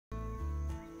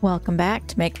Welcome back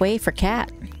to Make Way for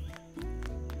Cat.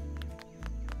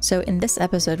 So in this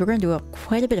episode, we're going to do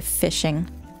quite a bit of fishing.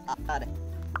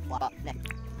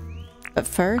 But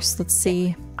first, let's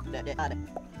see.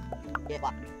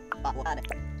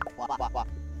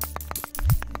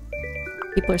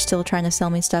 People are still trying to sell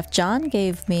me stuff. John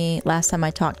gave me, last time I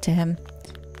talked to him,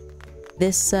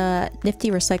 this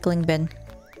nifty recycling bin.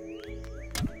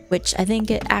 Which I think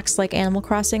it acts like Animal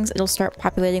Crossings. It'll start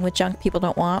populating with junk people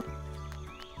don't want.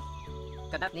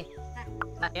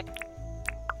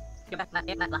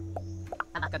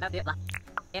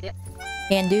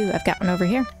 Can do. I've got one over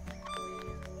here.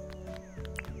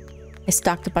 I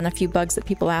stocked up on a few bugs that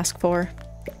people ask for.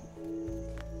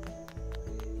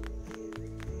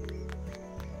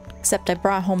 Except I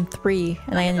brought home 3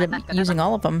 and I ended up using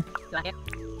all of them.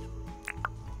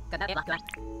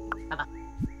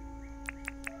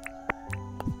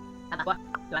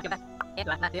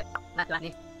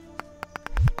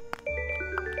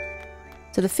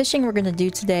 So the fishing we're going to do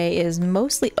today is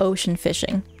mostly ocean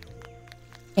fishing.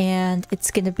 And it's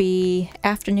going to be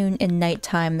afternoon and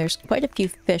nighttime. There's quite a few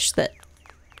fish that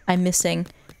I'm missing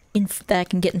that I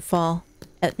can get in fall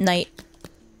at night.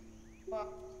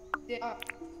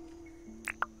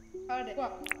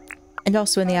 And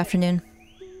also in the afternoon.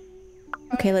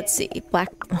 Okay, let's see. Black...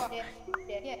 I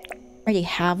already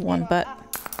have one, but...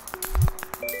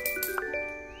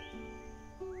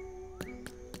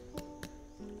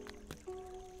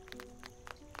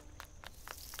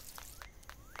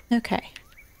 Okay.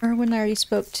 Erwin I already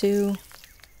spoke to.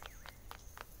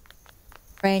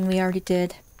 Rain we already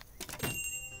did.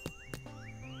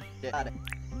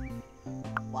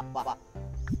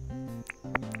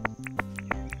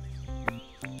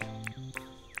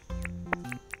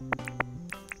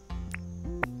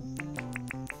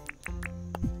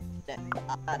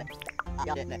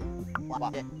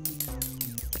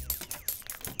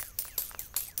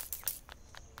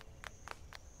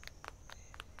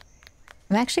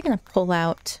 I'm actually going to pull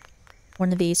out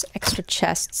one of these extra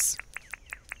chests.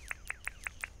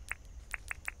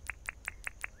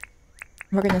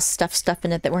 We're going to stuff stuff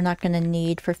in it that we're not going to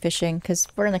need for fishing, because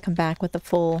we're going to come back with a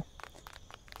full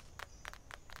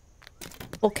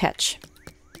catch.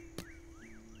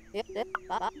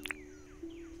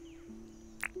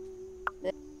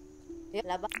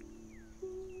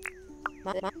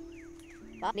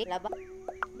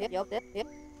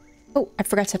 Oh, I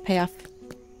forgot to pay off.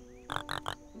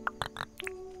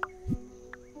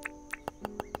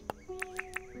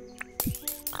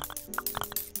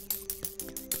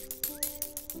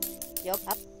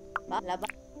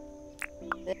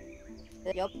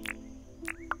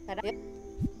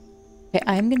 Okay,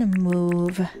 I'm gonna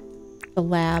move the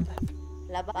lab.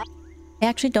 I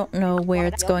actually don't know where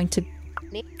it's going to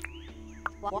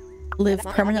live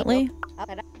permanently.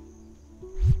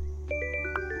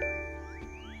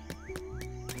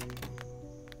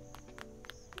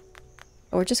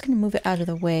 But we're just gonna move it out of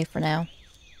the way for now.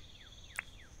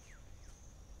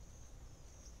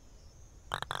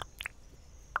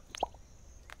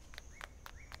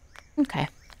 Okay.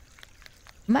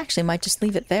 I actually might just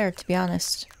leave it there, to be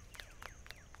honest.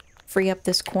 Free up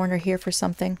this corner here for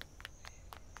something.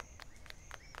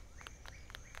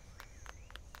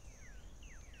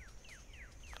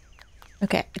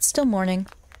 Okay, it's still morning.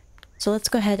 So let's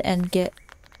go ahead and get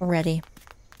ready.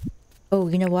 Oh,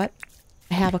 you know what?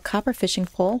 I have a copper fishing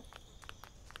pole.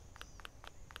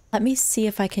 Let me see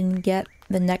if I can get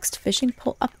the next fishing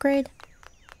pole upgrade.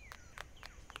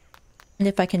 And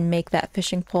if I can make that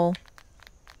fishing pole.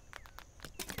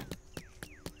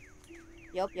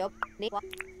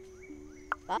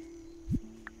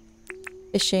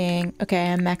 Fishing.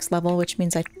 Okay, I'm max level, which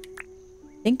means I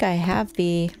think I have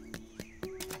the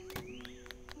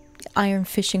iron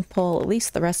fishing pole, at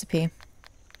least the recipe.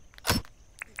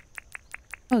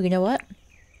 Oh, you know what?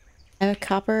 I have a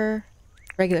copper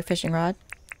regular fishing rod.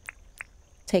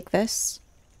 Take this.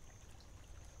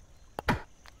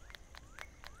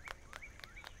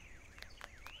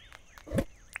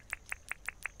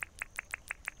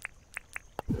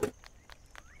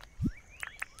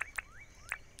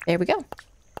 There we go.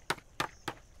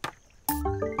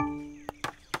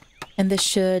 And this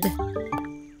should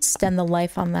extend the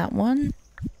life on that one.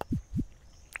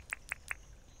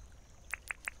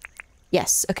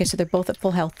 Yes. Okay, so they're both at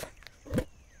full health.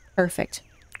 Perfect.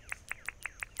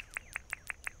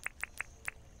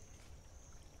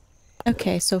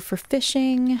 Okay, so for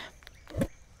fishing...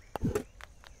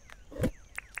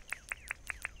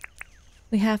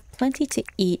 we have plenty to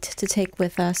eat to take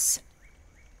with us.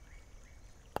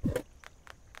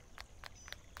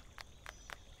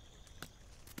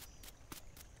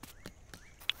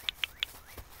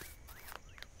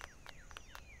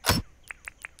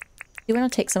 You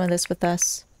want to take some of this with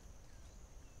us?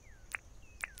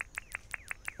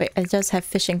 Wait, it does have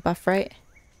fishing buff, right?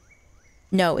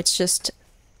 No, it's just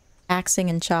axing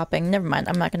and chopping. Never mind,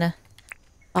 I'm not gonna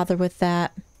bother with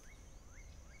that.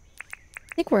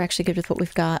 I think we're actually good with what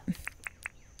we've got.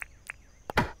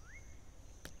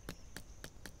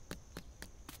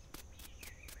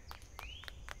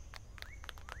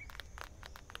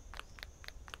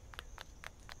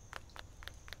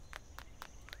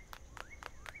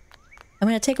 I'm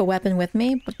going to take a weapon with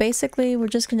me, but basically we're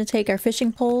just going to take our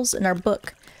fishing poles and our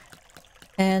book.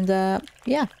 And,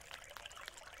 yeah.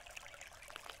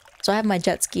 So I have my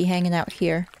jet ski hanging out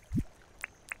here.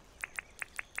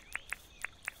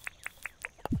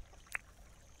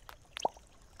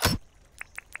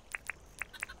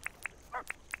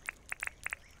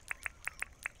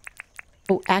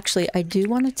 Oh, actually, I do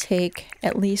want to take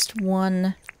at least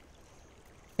one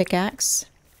pickaxe.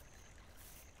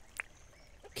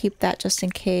 Keep that just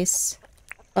in case.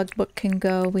 Bug book can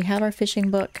go. We have our fishing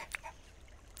book.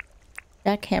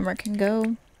 Jackhammer can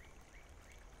go.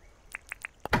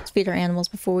 Let's feed our animals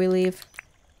before we leave.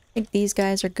 I think these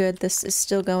guys are good. This is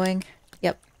still going.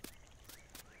 Yep.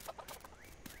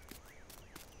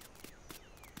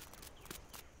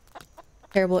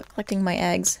 Terrible at collecting my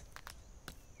eggs.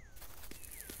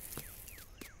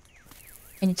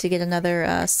 I need to get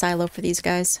another silo for these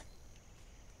guys.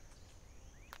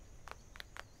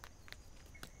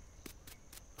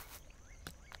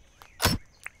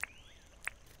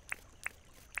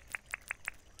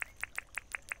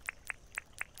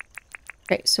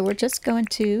 Okay, so we're just going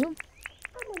to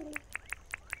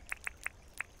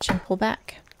pull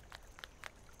back.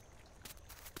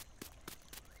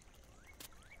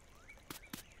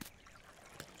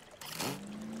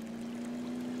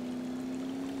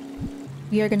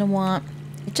 We are going to want...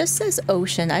 It just says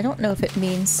ocean. I don't know if it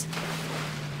means...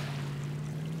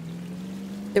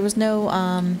 There was no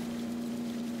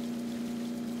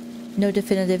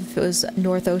definitive if it was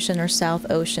North Ocean or South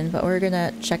Ocean, but we're going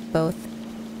to check both.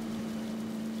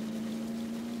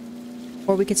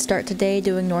 Or we could start today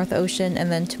doing North Ocean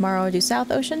and then tomorrow do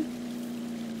South Ocean.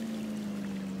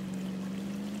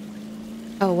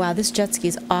 Oh wow, this jet ski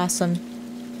is awesome.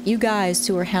 You guys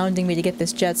who are hounding me to get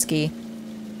this jet ski,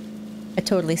 I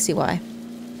totally see why.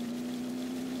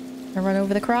 I run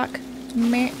over the croc.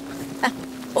 Meh. Ah.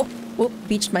 Oh, whoop,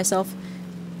 beached myself.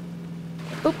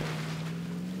 Oop.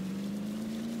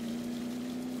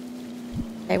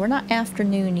 Okay, we're not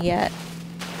afternoon yet.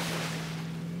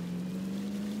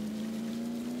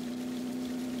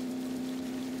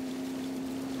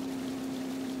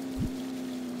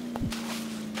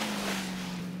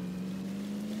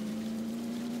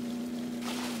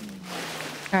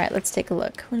 Alright, let's take a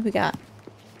look. What do we got?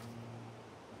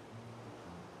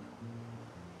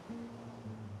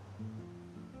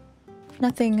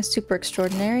 Nothing super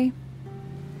extraordinary.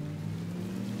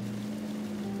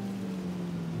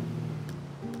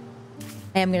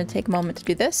 I am going to take a moment to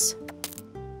do this.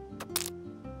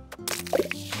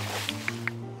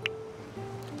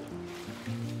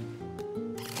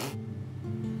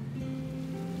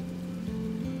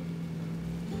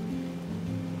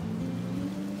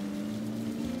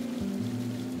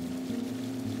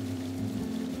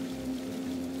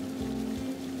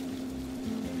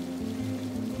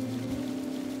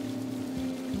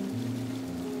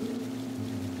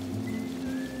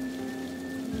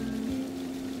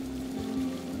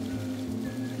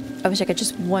 I wish I could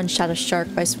just one-shot a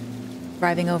shark by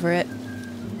driving over it.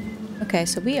 Okay,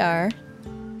 so we are...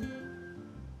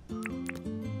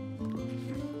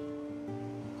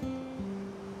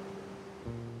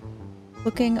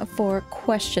 looking for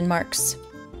question marks.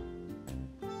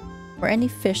 Or any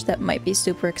fish that might be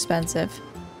super expensive.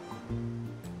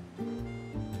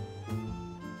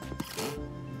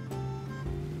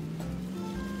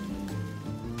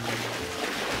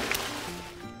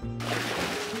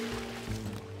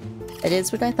 It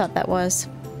is what I thought that was.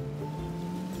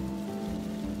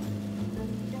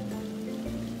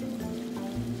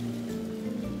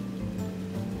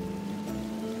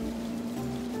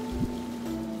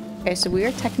 Okay, so we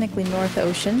are technically North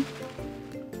Ocean.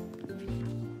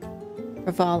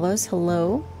 Ravalas,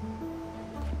 hello.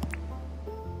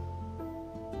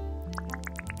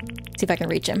 See if I can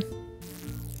reach him.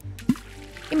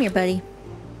 Come here, buddy.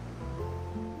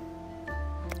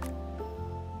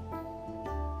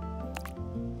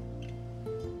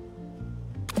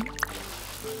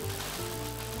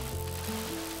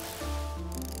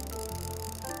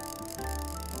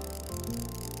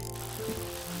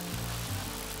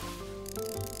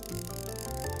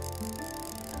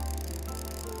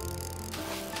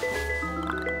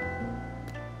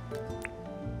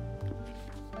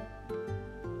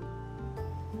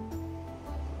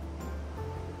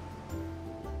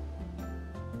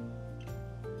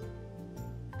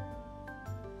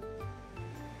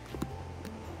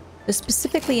 So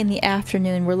specifically in the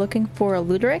afternoon, we're looking for a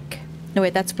luderick. No,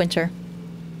 wait, that's winter.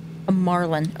 A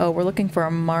marlin. Oh, we're looking for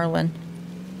a marlin.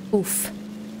 Oof.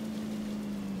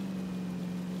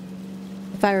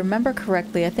 If I remember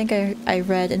correctly, I think I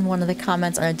read in one of the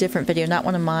comments on a different video, not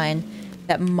one of mine,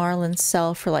 that marlins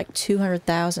sell for like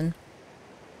 200,000.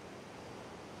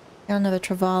 Got another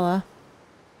Travala.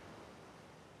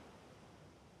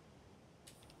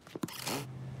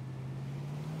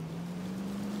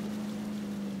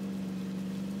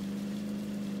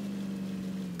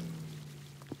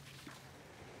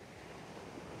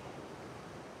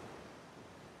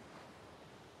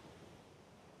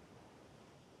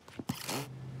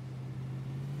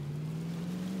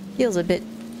 Feels a bit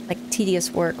like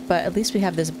tedious work, but at least we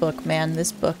have this book, man.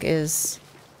 This book is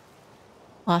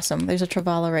awesome. There's a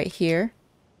Travala right here.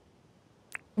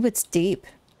 Ooh, it's deep.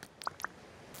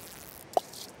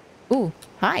 Ooh,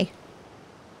 hi.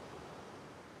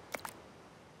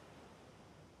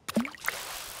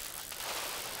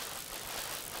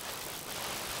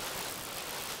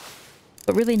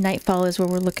 But really, nightfall is what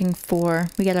we're looking for.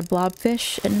 We got a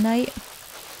blobfish at night.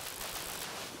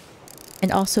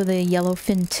 And also the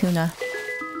yellowfin tuna.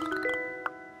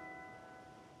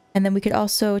 And then we could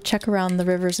also check around the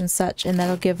rivers and such, and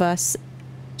that'll give us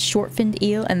short-finned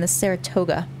eel and the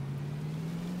Saratoga.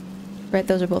 Right,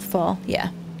 those are both fall,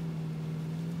 yeah.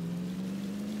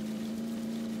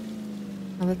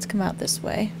 Now let's come out this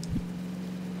way.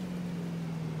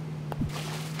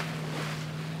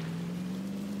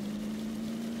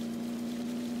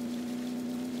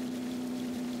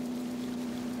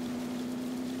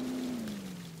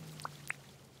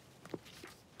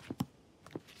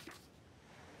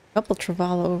 Couple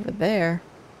Travala over there.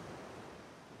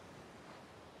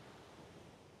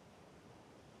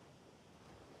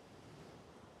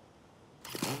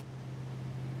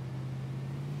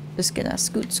 Just gonna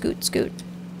scoot, scoot, scoot.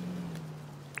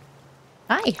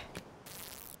 Hi.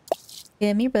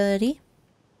 Come here, buddy.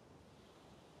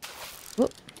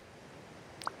 Whoop.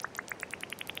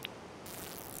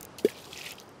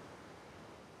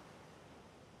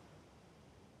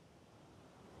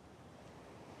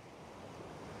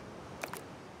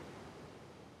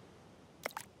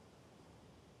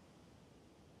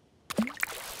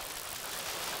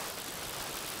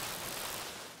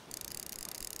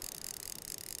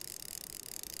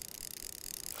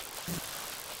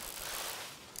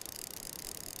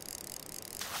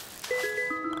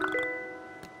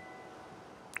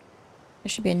 There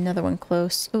should be another one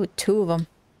close. Oh, two of them.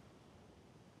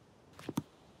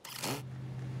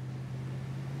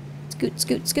 Scoot,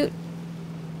 scoot, scoot.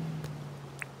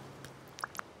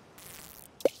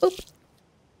 Oop.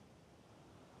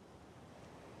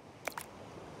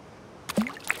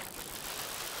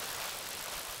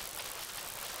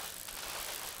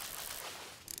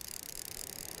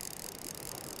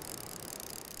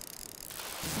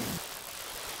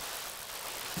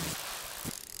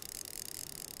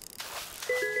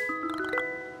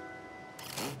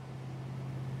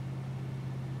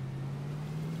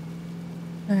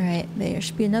 Alright, there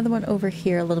should be another one over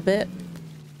here a little bit.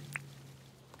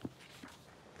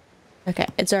 Okay,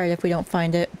 it's alright if we don't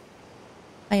find it.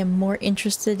 I am more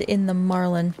interested in the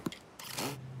marlin.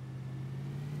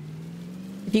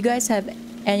 If you guys have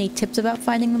any tips about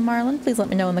finding the marlin, please let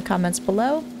me know in the comments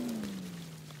below.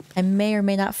 I may or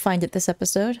may not find it this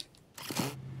episode.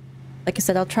 Like I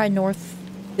said, I'll try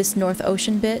this North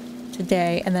Ocean bit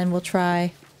today, and then we'll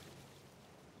try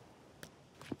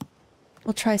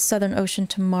Southern Ocean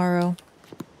tomorrow.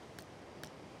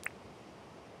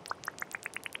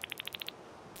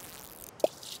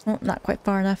 Oh, not quite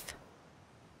far enough.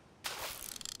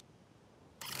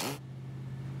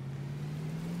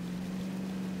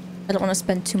 I don't want to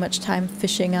spend too much time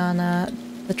fishing on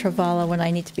the Travala when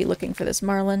I need to be looking for this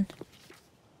marlin.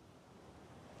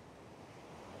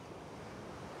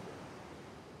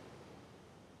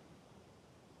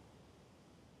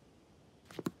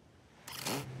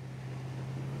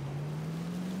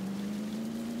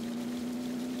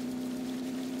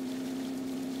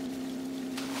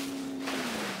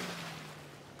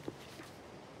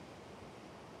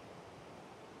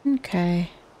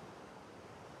 Okay.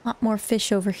 A lot more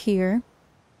fish over here.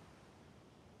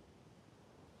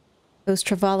 Those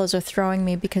Travalas are throwing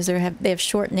me because they have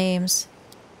short names.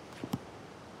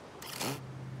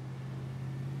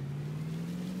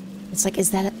 It's like,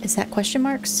 is that question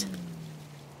marks?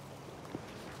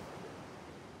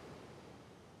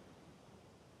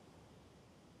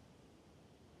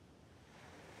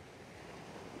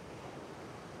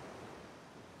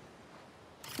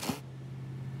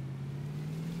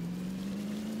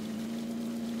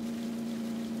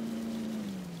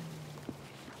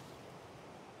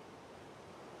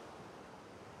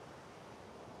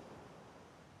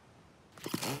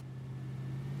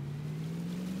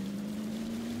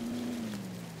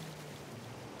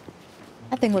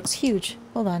 That thing looks huge.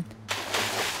 Hold on.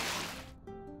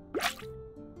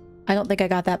 I don't think I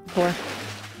got that before.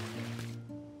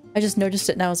 I just noticed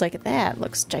it and I was like, that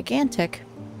looks gigantic.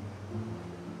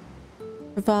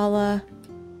 Travala.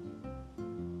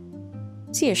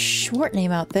 I see a short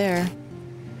name out there.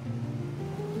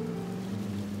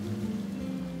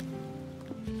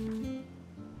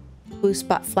 Blue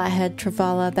spot flathead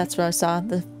Travala. That's what I saw.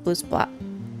 The blue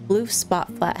spot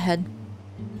flathead.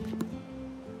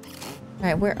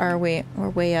 Alright, where are we? We're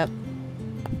way up.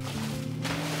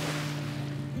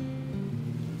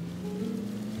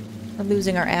 We're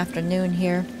losing our afternoon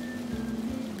here.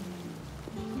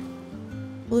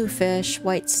 Bluefish,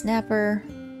 white snapper.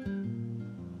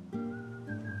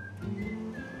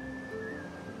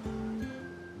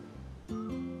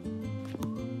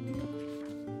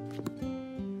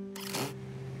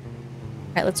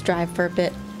 Alright, let's drive for a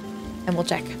bit and we'll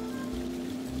check.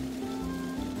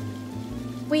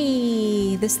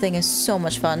 Whee! This thing is so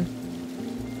much fun.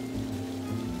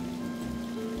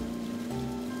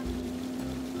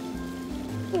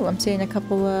 Ooh, I'm seeing a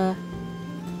couple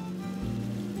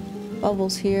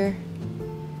bubbles here.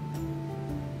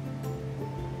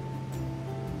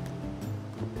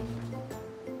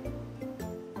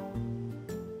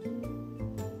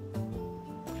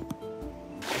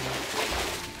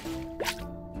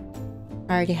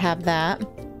 I already have that.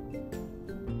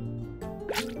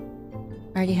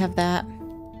 I already have that.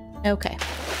 Okay.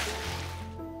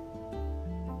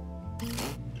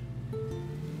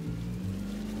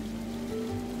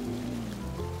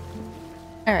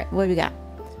 Alright, what do we got?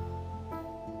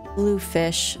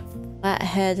 Bluefish,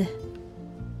 flathead.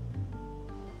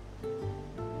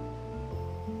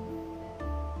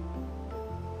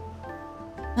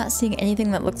 Not seeing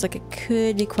anything that looks like it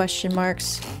could be question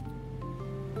marks.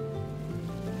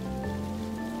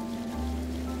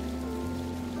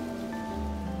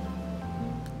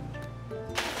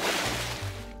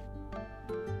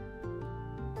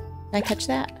 Can I catch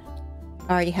that?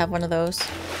 I already have one of those.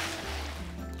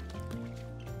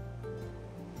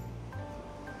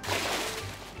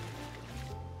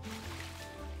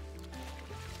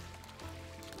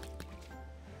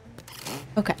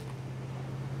 Okay.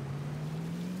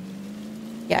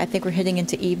 Yeah, I think we're heading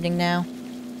into evening now.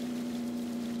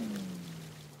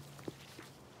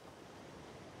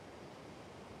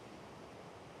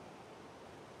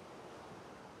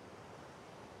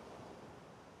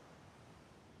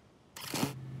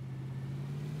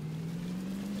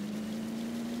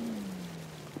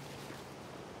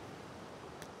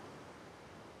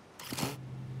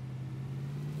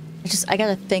 I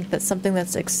gotta think that something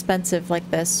that's expensive like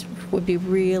this would be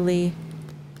really,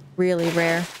 really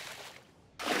rare.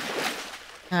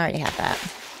 I already have that.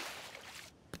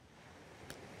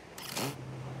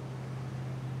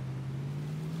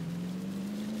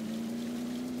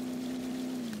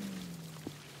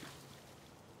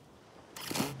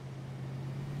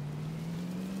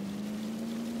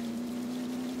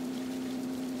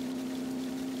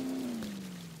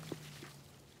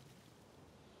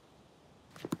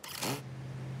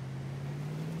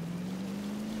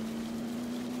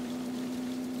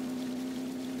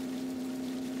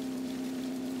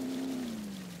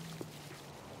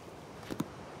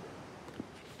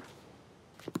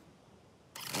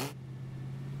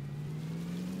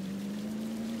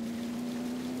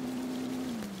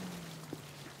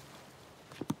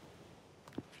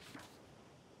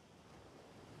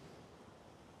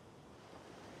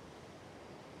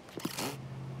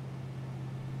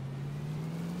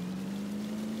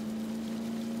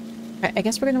 Alright, I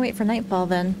guess we're gonna wait for nightfall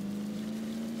then.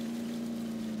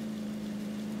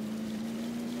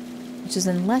 Which is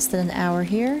in less than an hour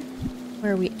here.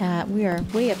 Where are we at? We are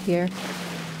way up here.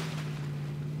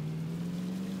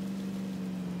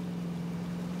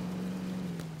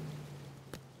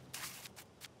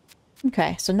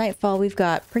 Okay, so nightfall, we've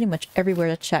got pretty much everywhere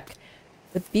to check.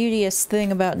 The beauteous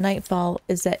thing about nightfall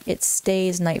is that it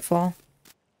stays nightfall.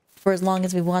 For as long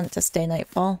as we want it to stay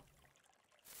nightfall.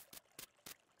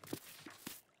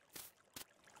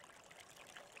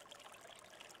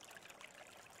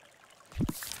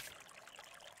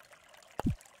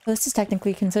 Well, this is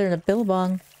technically considered a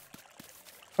billabong.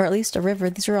 Or at least a river.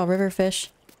 These are all river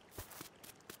fish.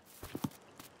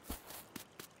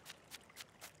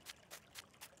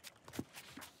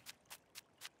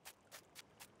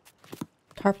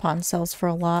 Tarpon sells for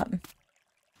a lot.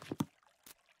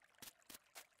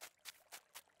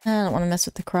 I don't want to mess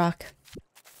with the croc.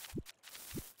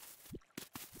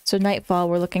 So nightfall,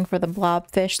 we're looking for the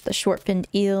blobfish, the short-finned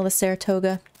eel, the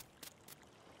Saratoga.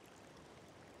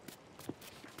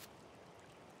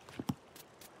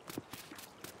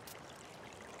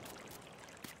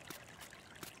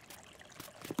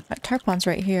 tarpon's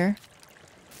right here.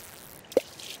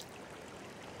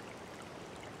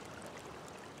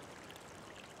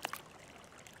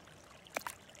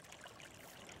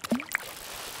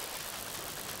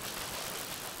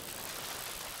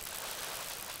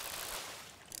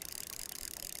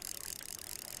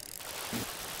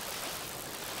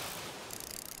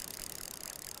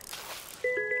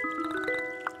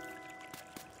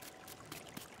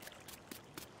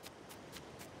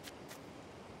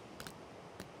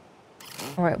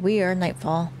 Alright, we are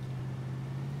nightfall.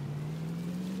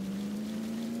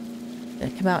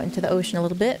 Gonna come out into the ocean a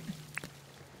little bit.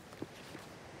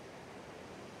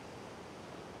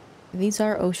 These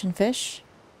are ocean fish.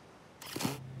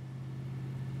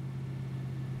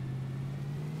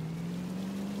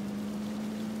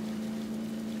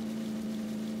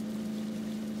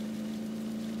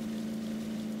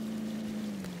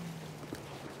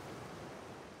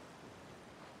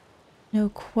 No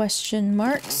question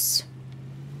marks.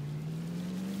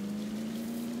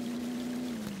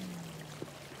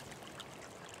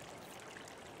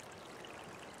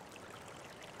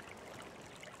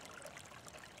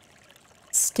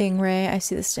 Stingray. I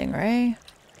see the stingray.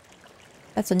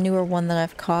 That's a newer one that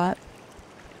I've caught.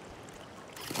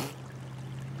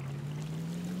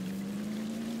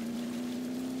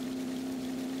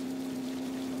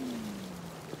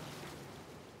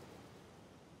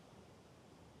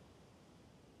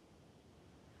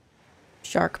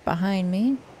 Shark behind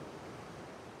me.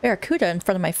 Barracuda in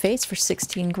front of my face for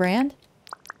 16 grand.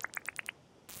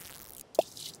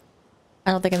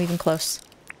 I don't think I'm even close.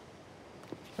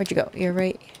 Where'd you go? You're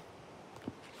right.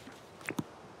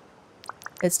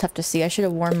 It's tough to see. I should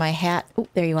have worn my hat. Oh,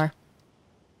 there you are.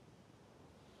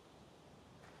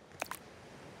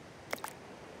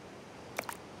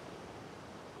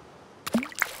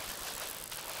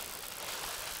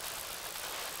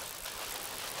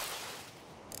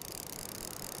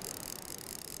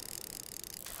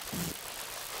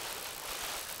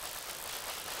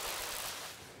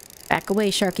 Back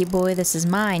away, Sharky boy. This is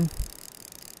mine.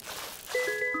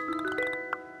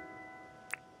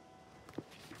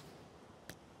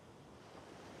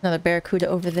 Another barracuda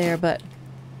over there, but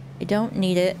I don't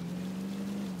need it.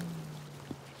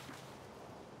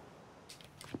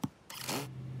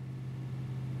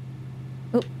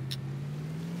 Oh.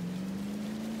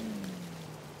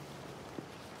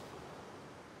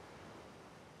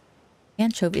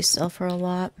 Anchovies sell for a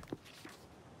lot.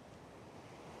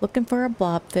 Looking for a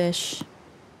blobfish.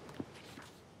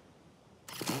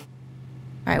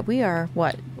 Alright, we are,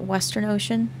 what, Western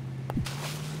Ocean?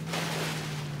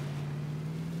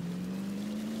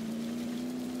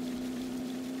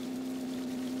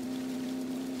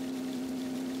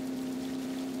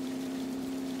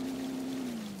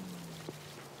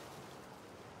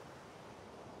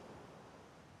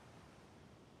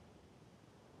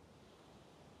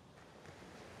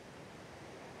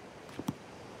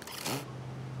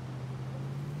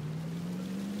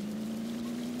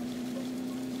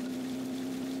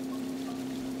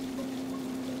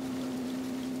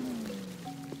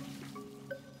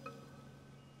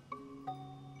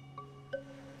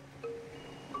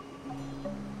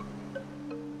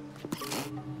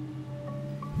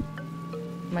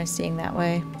 Am I seeing that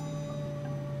way?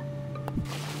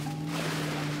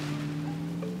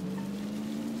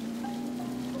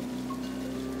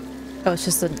 Oh, it's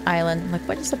just an island. I'm like,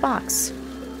 what is the box?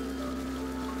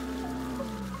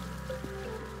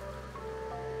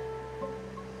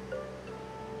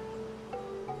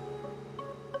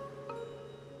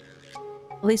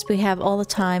 At least we have all the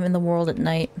time in the world at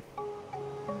night.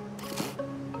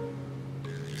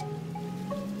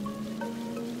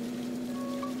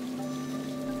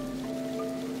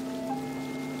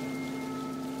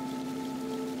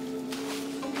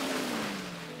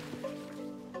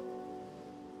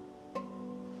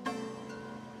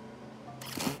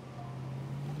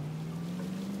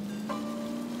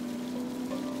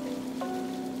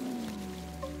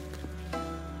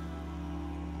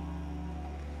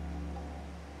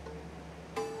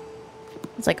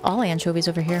 It's like all anchovies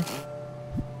over here.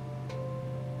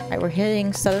 Alright, we're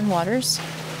hitting southern waters.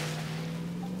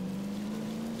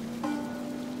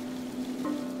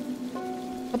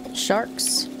 Couple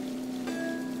sharks.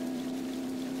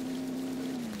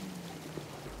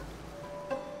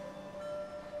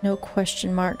 No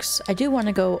question marks. I do want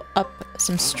to go up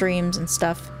some streams and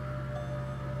stuff.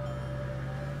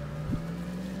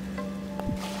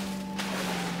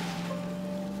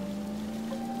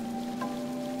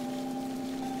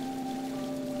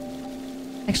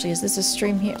 Actually, is this a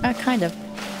stream here? Kind of.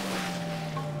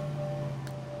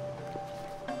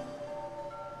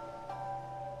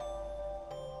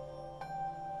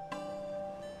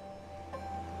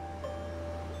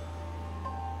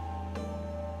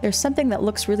 There's something that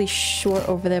looks really short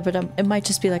over there, but it might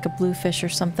just be like a bluefish or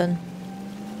something.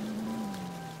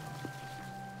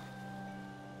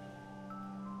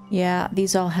 Yeah,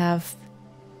 these all have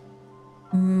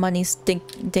money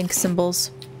dink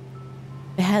symbols.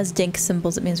 If it has dink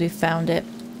symbols, it means we found it.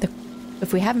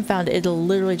 If we haven't found it, it'll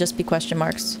literally just be question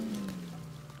marks.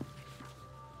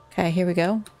 Okay, here we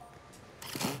go.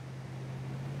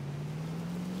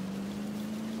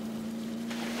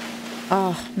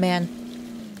 Oh, man.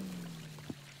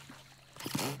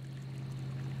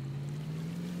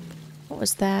 What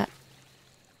was that?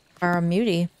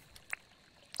 Mutie.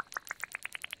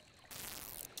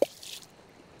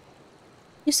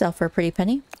 You sell for a pretty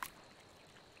penny.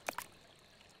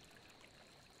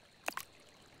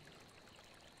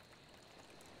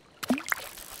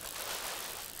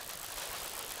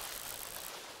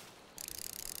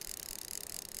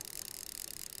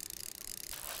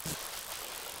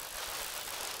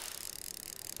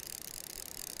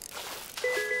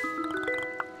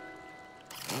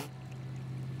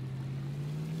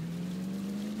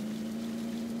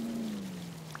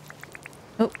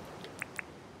 Oh,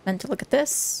 meant to look at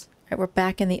this. All right, we're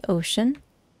back in the ocean.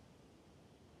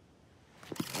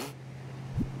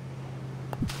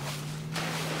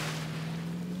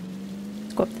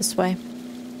 Let's go up this way.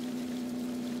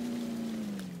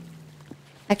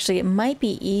 Actually, it might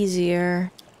be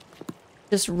easier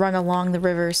just run along the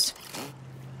rivers.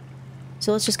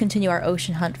 So let's just continue our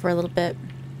ocean hunt for a little bit.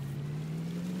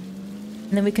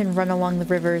 And then we can run along the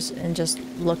rivers and just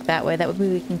look that way. That way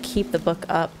we can keep the book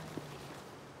up.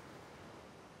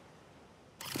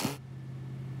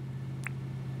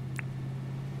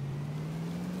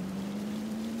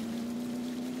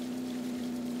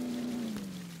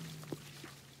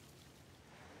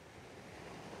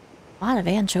 A lot of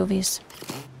anchovies.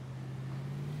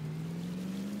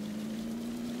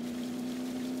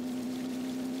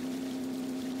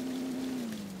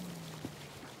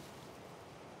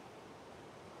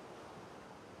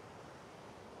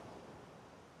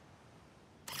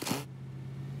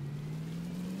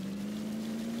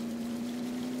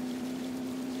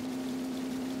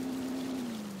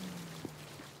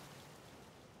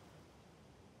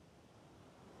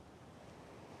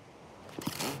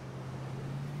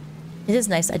 It is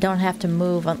nice. I don't have to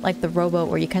move, unlike the rowboat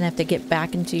where you kind of have to get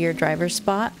back into your driver's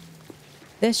spot.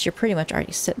 This, you're pretty much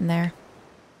already sitting there.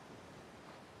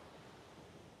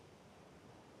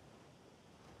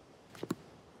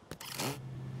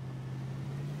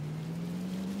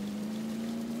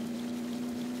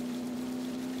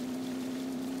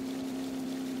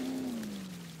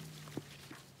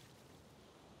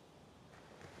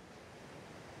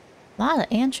 A lot of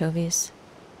anchovies.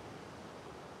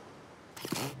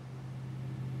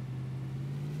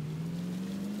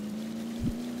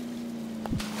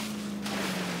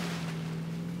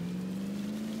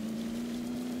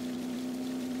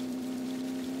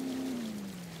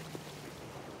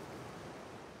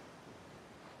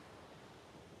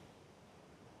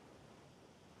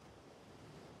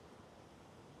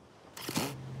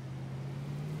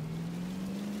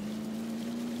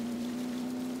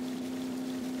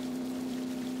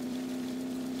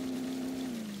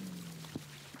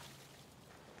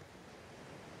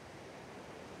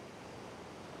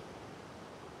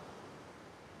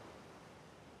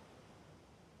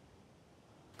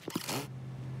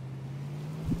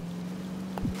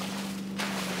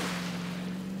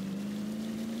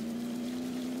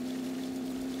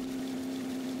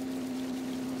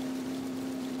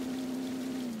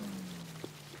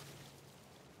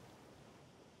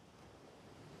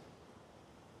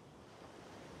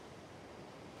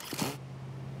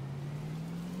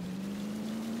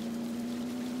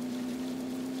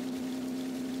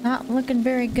 Not looking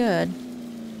very good.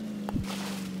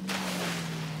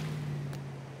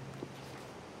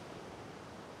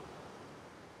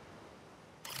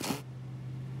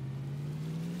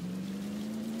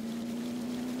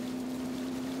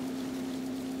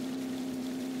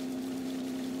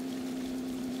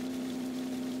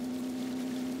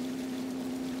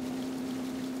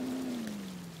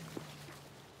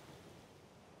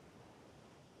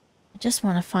 I just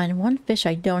want to find one fish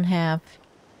I don't have.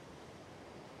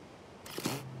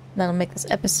 That'll make this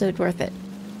episode worth it.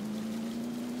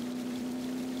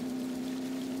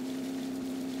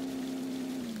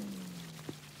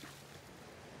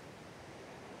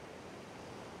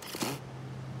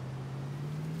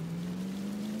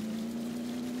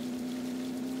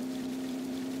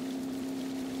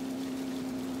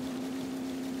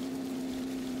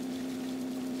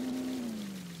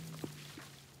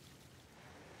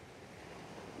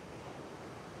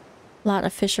 A lot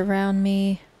of fish around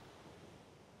me.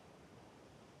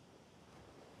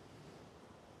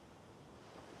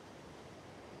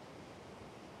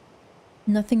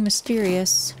 Nothing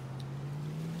mysterious.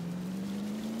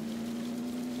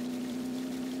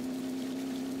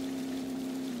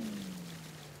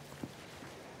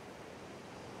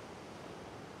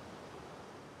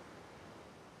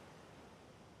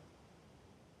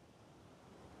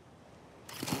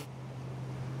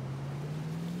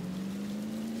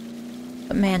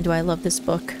 But man, do I love this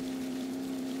book.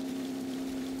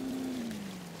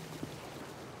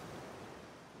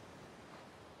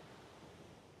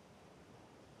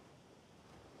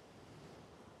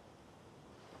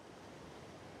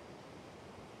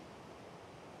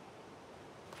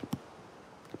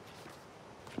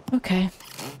 Okay.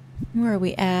 Where are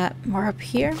we at? We're up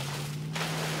here.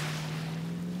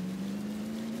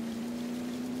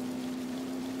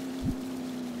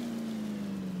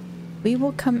 We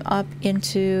will come up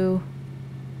into...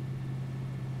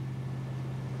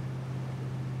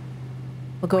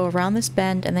 We'll go around this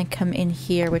bend and then come in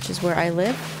here, which is where I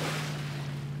live.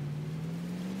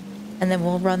 And then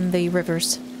we'll run the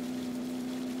rivers.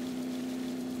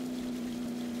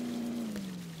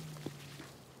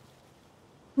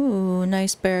 Ooh,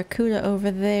 nice barracuda over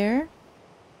there.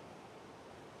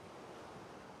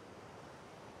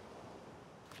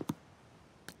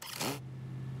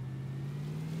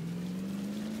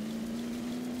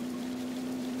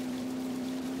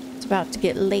 It's about to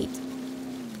get late.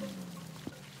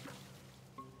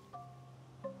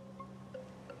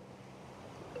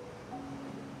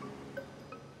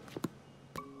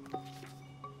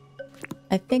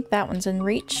 I think that one's in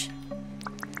reach.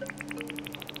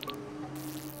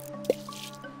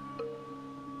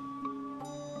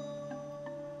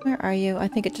 Where are you? I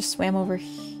think it just swam over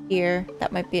here.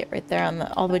 That might be it right there on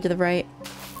the all the way to the right.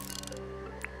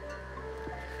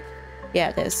 Yeah,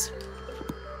 it is.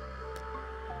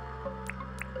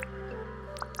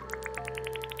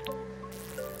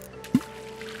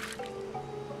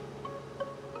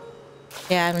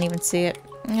 Yeah, I don't even see it.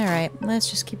 Alright, let's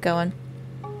just keep going.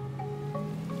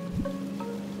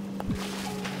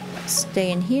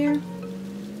 Stay in here.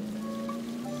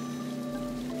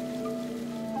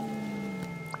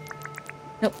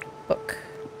 Nope, book.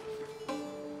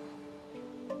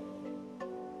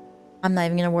 I'm not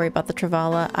even gonna worry about the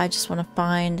Travala. I just want to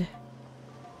find...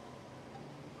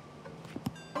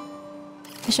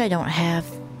 Fish I don't have.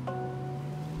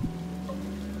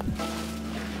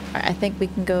 Alright, I think we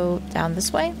can go down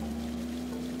this way.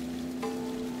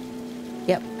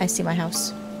 Yep, I see my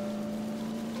house.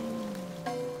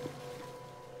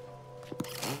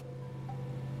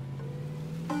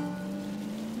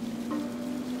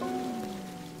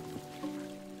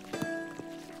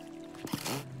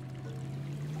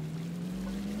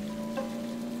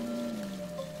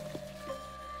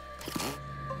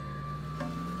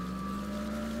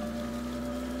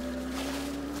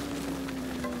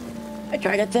 I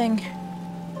tried a thing.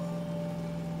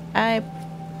 I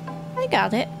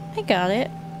got it. I got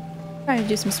it. Trying to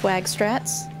do some swag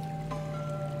strats.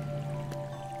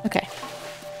 Okay.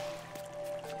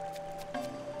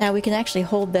 Now we can actually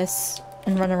hold this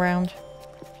and run around.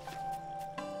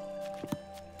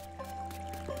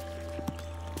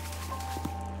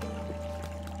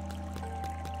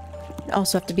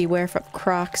 Also have to beware from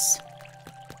crocs.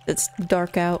 It's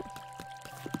dark out.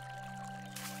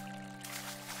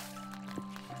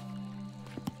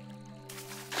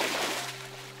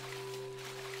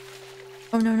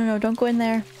 Oh, no, no, no, don't go in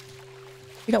there.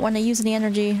 We don't want to use any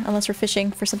energy unless we're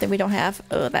fishing for something we don't have.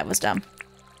 Oh, that was dumb.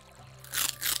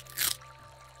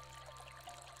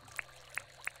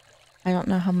 I don't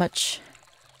know how much...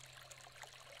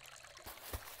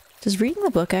 Does reading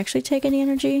the book actually take any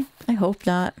energy? I hope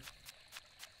not.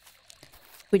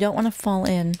 We don't want to fall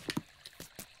in.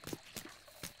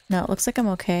 No, it looks like I'm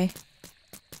okay.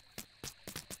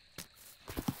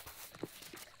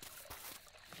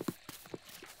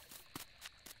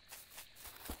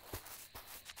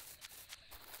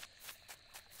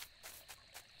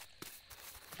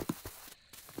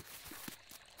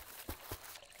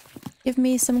 Give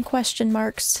me some question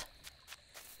marks.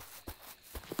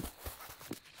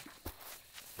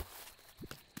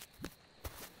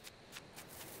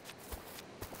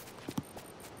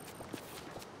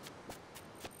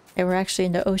 Okay, we're actually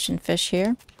into ocean fish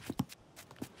here.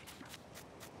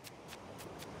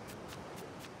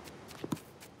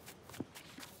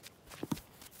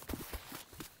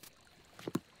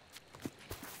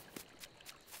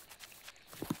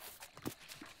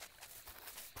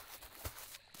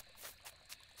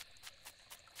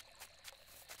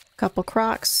 Couple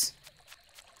crocs.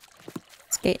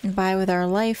 Skating by with our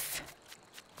life.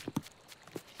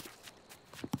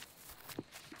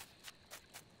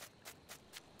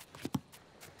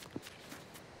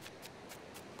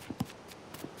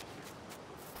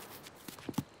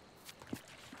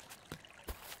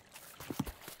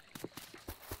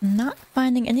 not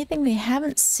finding anything we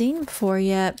haven't seen before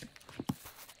yet.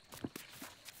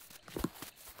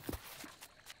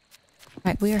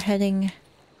 Alright, we are heading...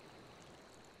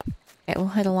 Okay, we'll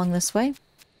head along this way.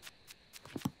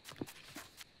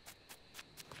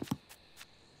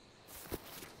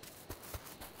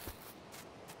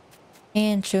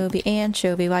 Anchovy,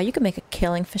 anchovy. Wow, you can make a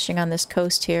killing fishing on this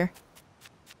coast here.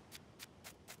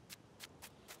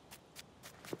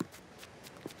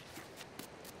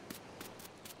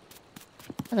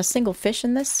 Not a single fish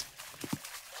in this.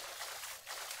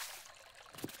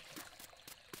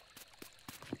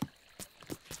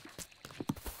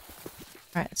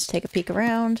 Alright, let's take a peek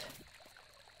around.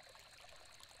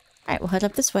 Alright, we'll head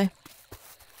up this way.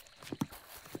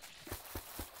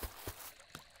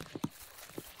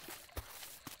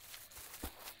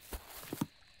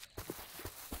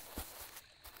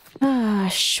 Ah,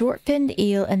 short-finned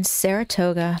eel and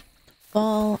Saratoga.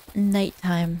 Fall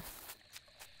nighttime.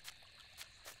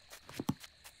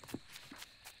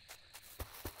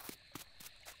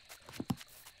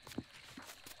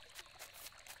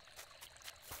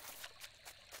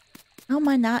 How am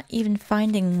I not even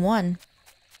finding one?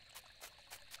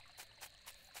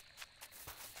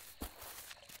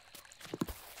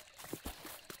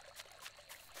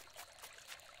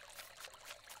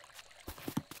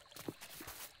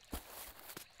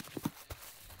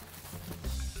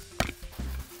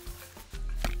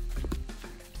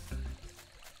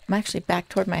 I'm actually back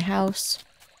toward my house.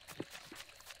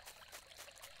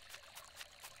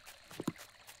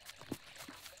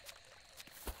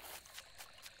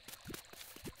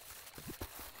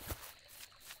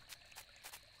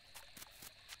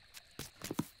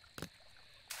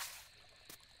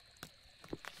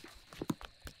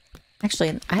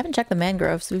 Actually, I haven't checked the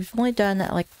mangroves. We've only done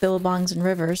like billabongs and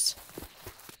rivers.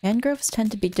 Mangroves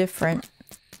tend to be different.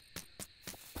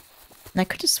 And I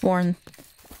could have sworn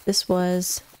this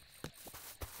was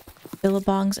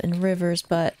billabongs and rivers,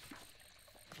 but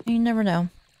you never know.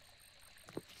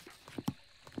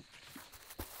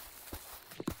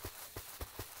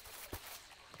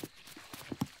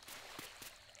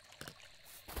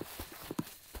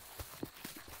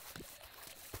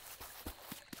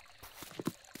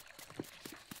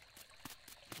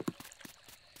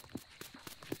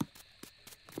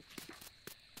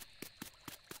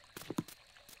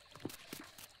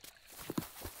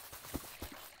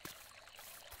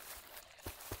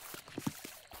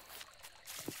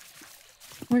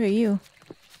 What are you?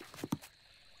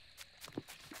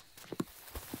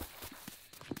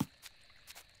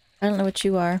 I don't know what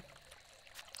you are.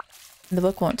 The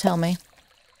book won't tell me.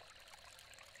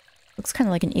 Looks kind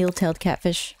of like an eel-tailed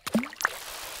catfish.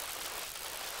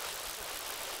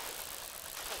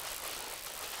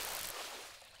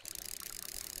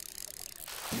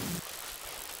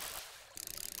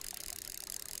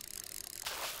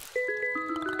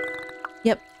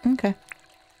 Yep, okay.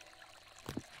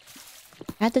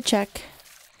 Had to check.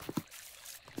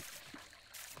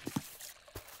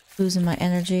 Losing my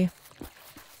energy.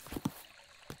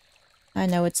 I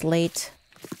know it's late.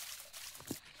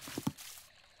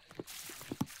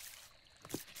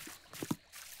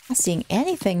 Not seeing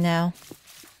anything now.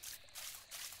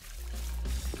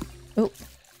 Oh.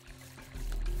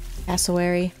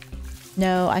 Cassowary.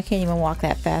 No, I can't even walk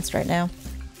that fast right now.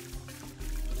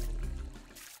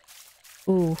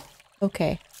 Ooh,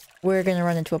 okay. We're gonna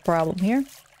run into a problem here.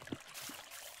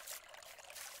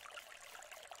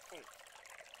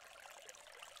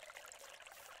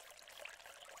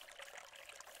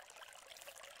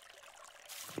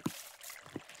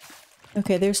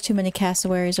 Okay, there's too many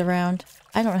cassowaries around.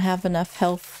 I don't have enough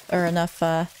health or enough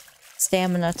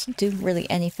stamina to do really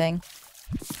anything.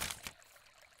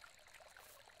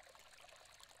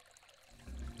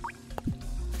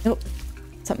 Nope.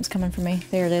 Something's coming for me.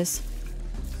 There it is.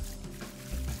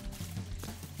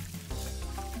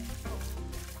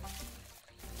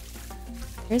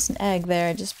 There's an egg there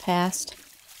I just passed.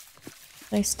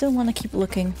 But I still want to keep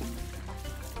looking.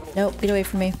 Nope, get away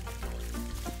from me.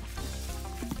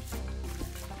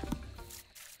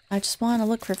 I just want to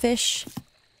look for fish.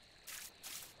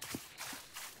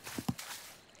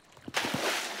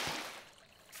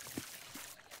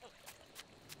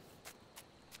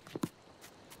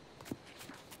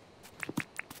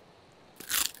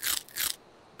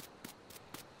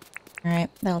 Alright,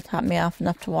 that'll top me off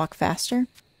enough to walk faster.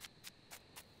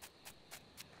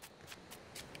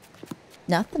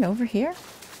 Nothing over here?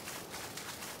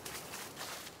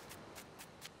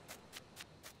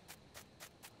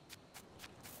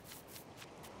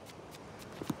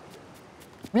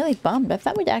 Really bummed. I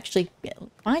thought we'd actually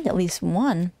find at least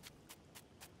one.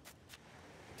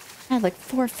 I had like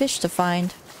 4 fish to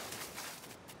find.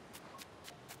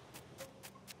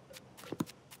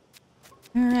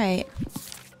 Alright.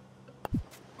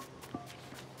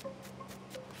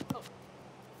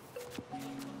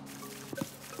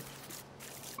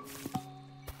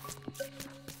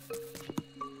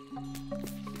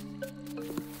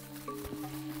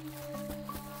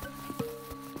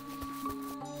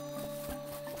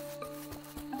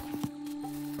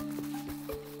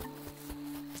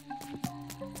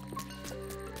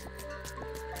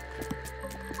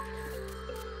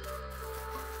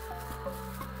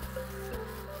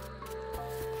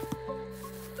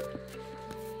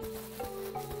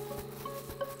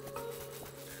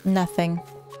 Nothing.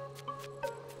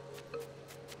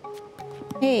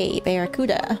 Hey,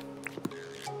 Barracuda.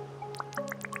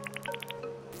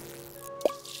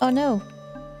 Oh no.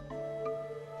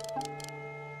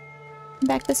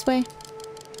 Back this way.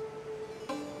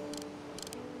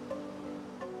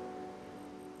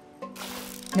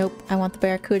 Nope, I want the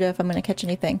Barracuda if I'm gonna catch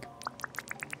anything.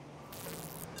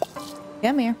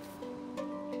 Come here.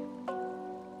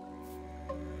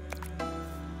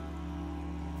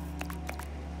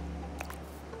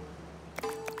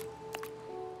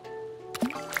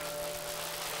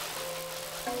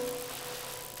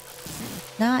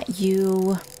 Not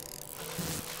you.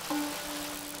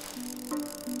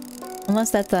 Unless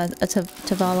that's a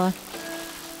Tavala.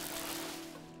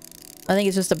 I think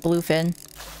it's just a bluefin.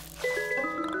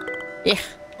 Yeah.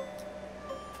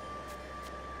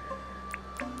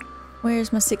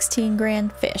 Where's my 16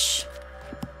 grand fish?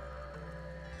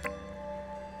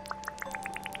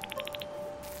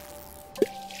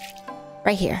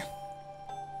 Right here.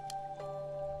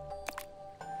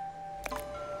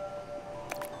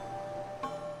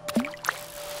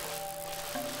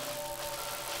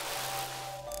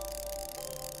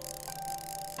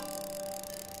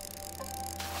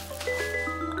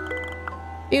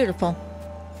 Beautiful.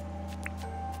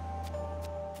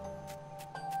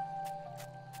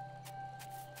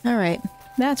 Alright,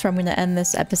 that's where I'm going to end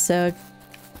this episode.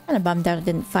 Kind of bummed out I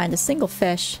didn't find a single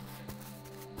fish.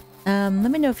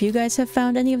 Let me know if you guys have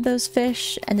found any of those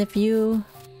fish, and if you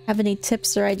have any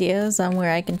tips or ideas on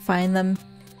where I can find them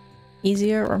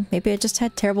easier, or maybe I just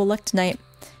had terrible luck tonight.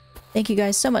 Thank you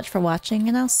guys so much for watching,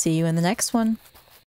 and I'll see you in the next one.